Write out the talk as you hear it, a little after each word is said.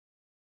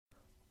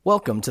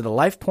Welcome to the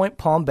LifePoint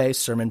Palm Bay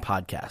Sermon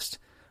Podcast.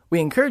 We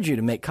encourage you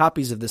to make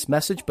copies of this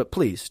message, but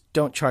please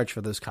don't charge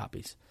for those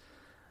copies.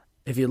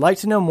 If you'd like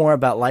to know more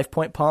about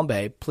LifePoint Palm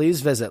Bay,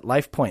 please visit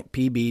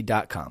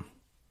lifepointpb.com.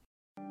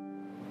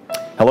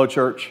 Hello,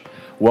 church.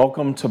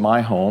 Welcome to my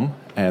home,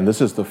 and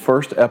this is the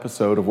first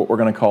episode of what we're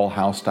going to call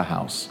House to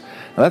House.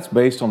 Now, that's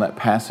based on that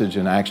passage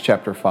in Acts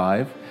chapter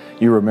 5.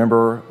 You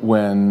remember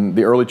when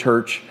the early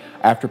church,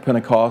 after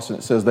Pentecost, and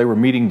it says they were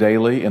meeting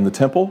daily in the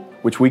temple,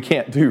 which we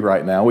can't do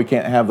right now. We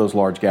can't have those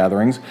large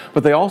gatherings,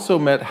 but they also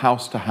met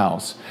house to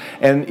house.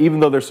 And even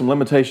though there's some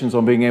limitations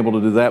on being able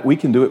to do that, we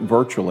can do it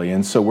virtually.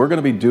 And so we're going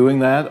to be doing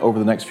that over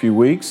the next few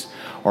weeks,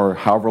 or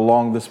however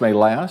long this may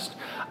last.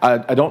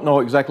 I don't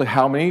know exactly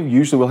how many.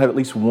 Usually we'll have at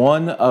least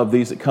one of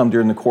these that come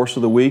during the course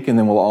of the week, and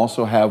then we'll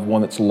also have one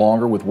that's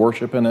longer with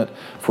worship in it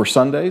for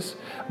Sundays.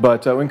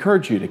 But I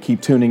encourage you to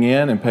keep tuning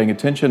in and paying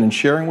attention and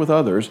sharing with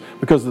others,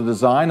 because the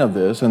design of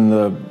this and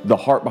the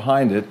heart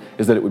behind it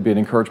is that it would be an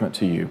encouragement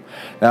to you.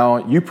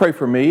 Now, you pray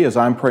for me as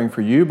I'm praying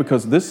for you,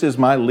 because this is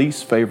my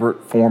least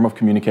favorite form of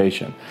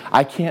communication.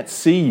 I can't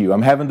see you.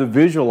 I'm having to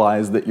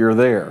visualize that you're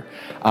there.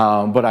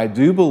 But I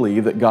do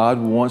believe that God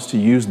wants to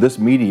use this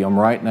medium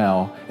right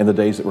now in the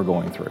days that we're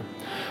going through.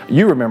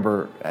 You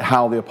remember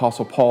how the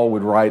Apostle Paul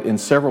would write in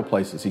several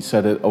places. He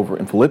said it over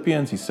in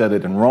Philippians, he said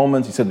it in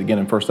Romans, he said it again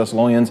in 1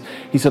 Thessalonians.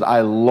 He said,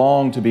 I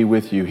long to be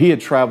with you. He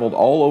had traveled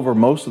all over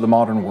most of the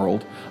modern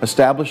world,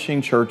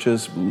 establishing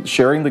churches,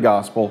 sharing the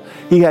gospel.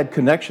 He had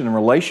connection and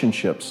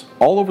relationships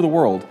all over the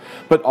world,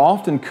 but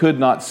often could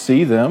not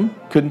see them,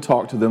 couldn't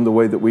talk to them the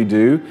way that we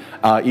do,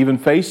 even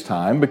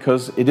FaceTime,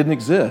 because it didn't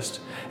exist.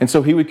 And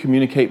so he would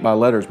communicate by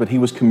letters, but he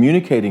was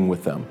communicating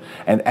with them.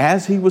 And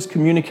as he was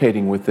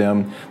communicating with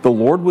them, the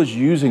Lord was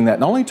using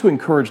that not only to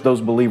encourage those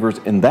believers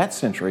in that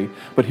century,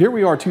 but here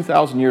we are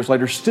 2,000 years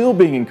later still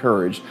being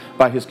encouraged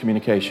by his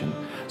communication.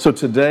 So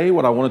today,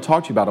 what I want to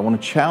talk to you about, I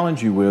want to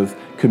challenge you with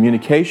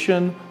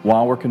communication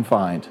while we're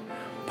confined.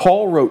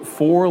 Paul wrote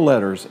 4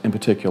 letters in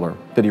particular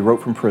that he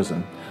wrote from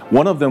prison.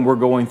 One of them we're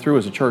going through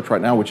as a church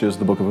right now, which is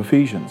the book of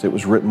Ephesians. It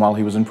was written while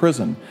he was in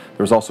prison.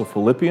 There was also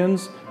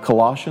Philippians,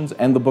 Colossians,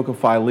 and the book of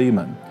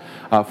Philemon.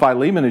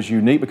 Philemon is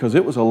unique because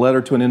it was a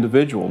letter to an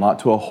individual, not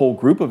to a whole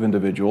group of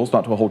individuals,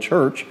 not to a whole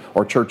church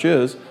or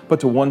churches, but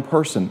to one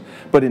person.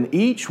 But in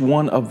each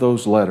one of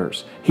those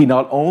letters, he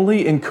not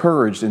only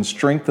encouraged and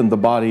strengthened the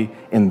body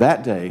in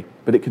that day,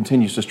 but it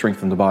continues to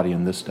strengthen the body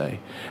in this day.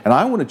 And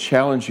I want to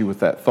challenge you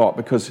with that thought,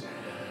 because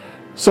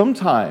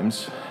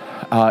sometimes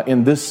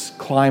in this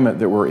climate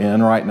that we're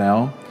in right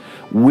now,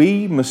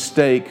 we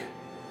mistake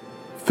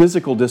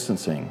physical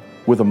distancing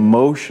with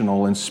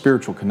emotional and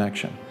spiritual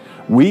connection.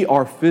 We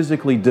are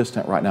physically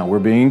distant right now. We're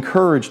being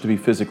encouraged to be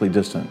physically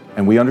distant,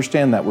 and we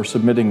understand that. We're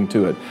submitting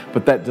to it.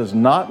 But that does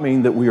not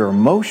mean that we are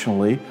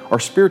emotionally or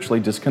spiritually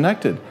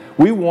disconnected.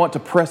 We want to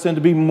press in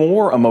to be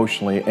more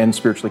emotionally and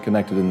spiritually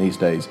connected in these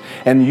days,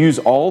 and use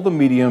all the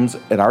mediums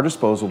at our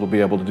disposal to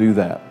be able to do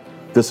that.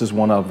 This is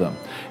one of them.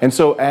 And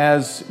so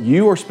as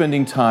you are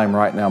spending time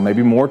right now,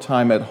 maybe more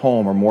time at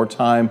home or more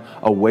time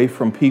away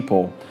from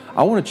people,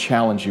 I want to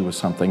challenge you with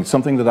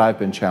something that I've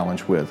been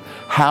challenged with.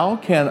 How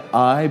can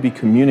I be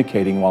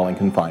communicating while in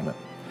confinement?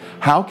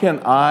 How can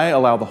I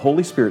allow the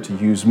Holy Spirit to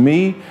use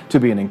me to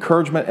be an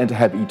encouragement and to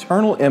have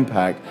eternal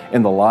impact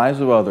in the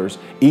lives of others,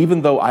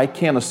 even though I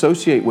can't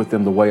associate with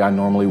them the way I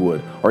normally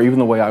would, or even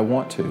the way I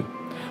want to?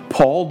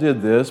 Paul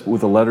did this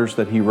with the letters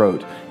that he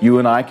wrote. You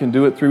and I can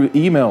do it through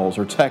emails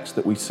or texts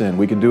that we send.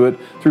 We can do it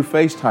through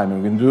FaceTime,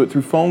 and we can do it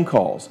through phone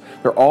calls.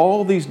 There are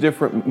all these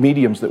different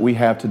mediums that we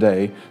have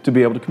today to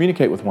be able to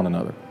communicate with one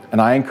another. And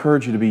I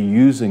encourage you to be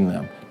using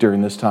them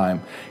during this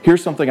time.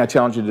 Here's something I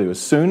challenge you to do. As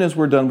soon as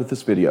we're done with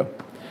this video,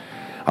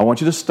 I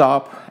want you to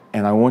stop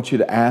and I want you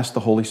to ask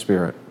the Holy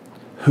Spirit,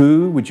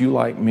 who would you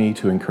like me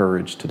to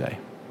encourage today?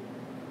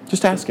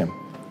 Just ask Him.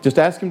 Just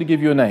ask Him to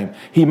give you a name.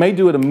 He may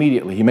do it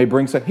immediately. He may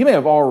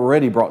have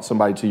already brought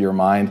somebody to your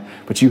mind,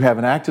 but you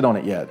haven't acted on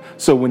it yet.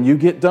 So when you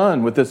get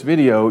done with this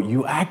video,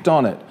 you act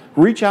on it.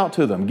 Reach out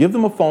to them. Give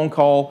them a phone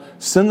call.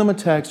 Send them a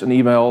text, an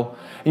email.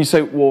 And you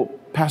say, well,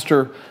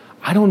 Pastor,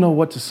 I don't know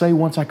what to say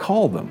once I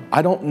call them.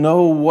 I don't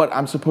know what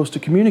I'm supposed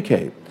to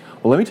communicate.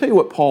 Well, let me tell you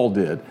what Paul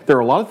did. There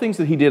are a lot of things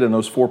that he did in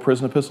those 4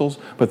 prison epistles,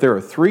 but there are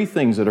 3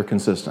 things that are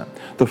consistent.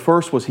 The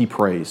first was he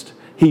praised.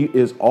 He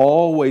is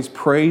always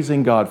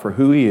praising God for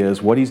who He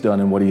is, what He's done,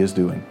 and what He is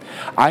doing.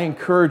 I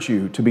encourage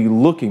you to be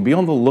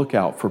on the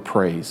lookout for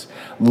praise,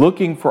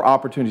 looking for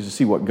opportunities to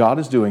see what God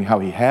is doing, how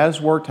He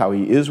has worked, how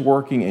He is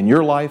working in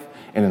your life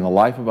and in the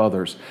life of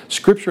others.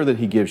 Scripture that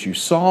He gives you,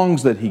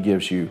 songs that He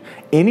gives you,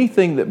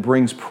 anything that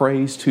brings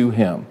praise to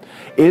Him.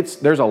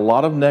 There's a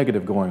lot of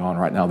negative going on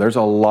right now. There's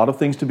a lot of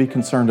things to be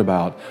concerned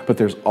about, but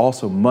there's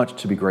also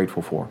much to be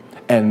grateful for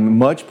and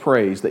much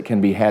praise that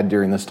can be had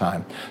during this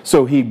time.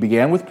 So he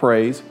began with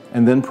praise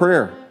and then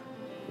prayer.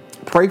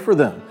 Pray for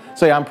them.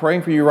 Say, I'm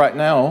praying for you right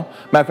now.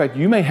 Matter of fact,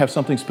 you may have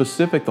something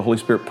specific the Holy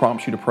Spirit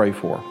prompts you to pray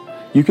for.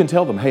 You can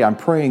tell them, hey, I'm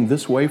praying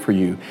this way for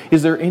you.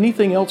 Is there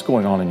anything else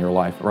going on in your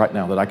life right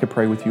now that I could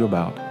pray with you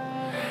about?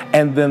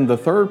 And then the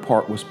third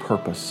part was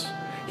purpose.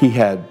 He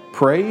had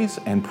praise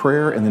and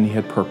prayer, and then he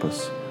had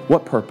purpose.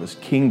 What purpose?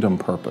 Kingdom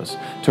purpose.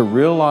 To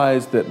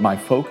realize that my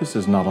focus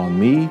is not on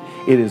me,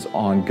 it is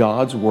on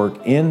God's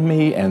work in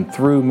me and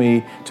through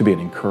me to be an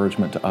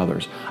encouragement to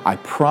others. I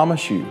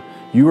promise you,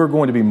 you are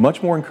going to be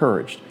much more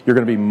encouraged. You're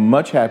going to be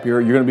much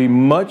happier. You're going to be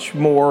much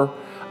more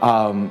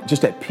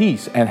just at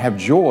peace and have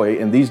joy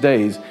in these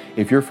days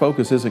if your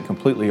focus isn't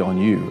completely on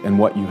you and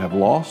what you have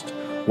lost,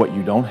 what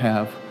you don't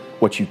have,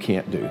 what you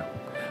can't do.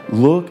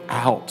 Look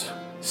out.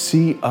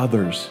 See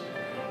others.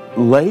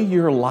 Lay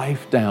your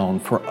life down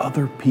for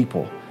other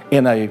people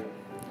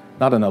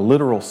not in a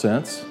literal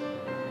sense,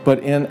 but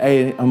in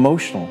an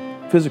emotional,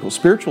 physical,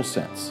 spiritual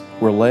sense.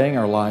 We're laying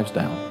our lives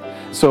down.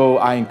 So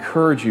I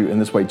encourage you in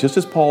this way, just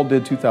as Paul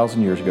did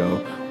 2,000 years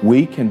ago,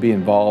 we can be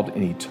involved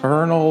in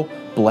eternal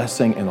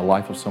blessing in the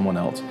life of someone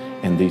else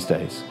in these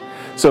days.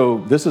 So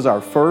this is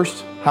our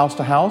first House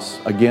to House.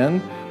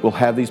 Again, we'll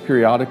have these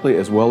periodically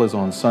as well as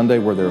on Sunday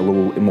where they're a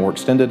little more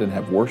extended and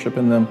have worship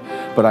in them.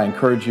 But I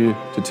encourage you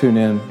to tune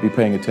in, be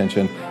paying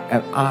attention.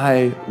 And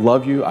I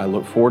love you. I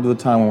look forward to the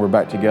time when we're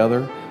back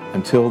together.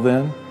 Until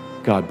then,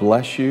 God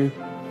bless you.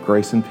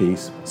 Grace and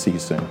peace. See you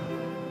soon.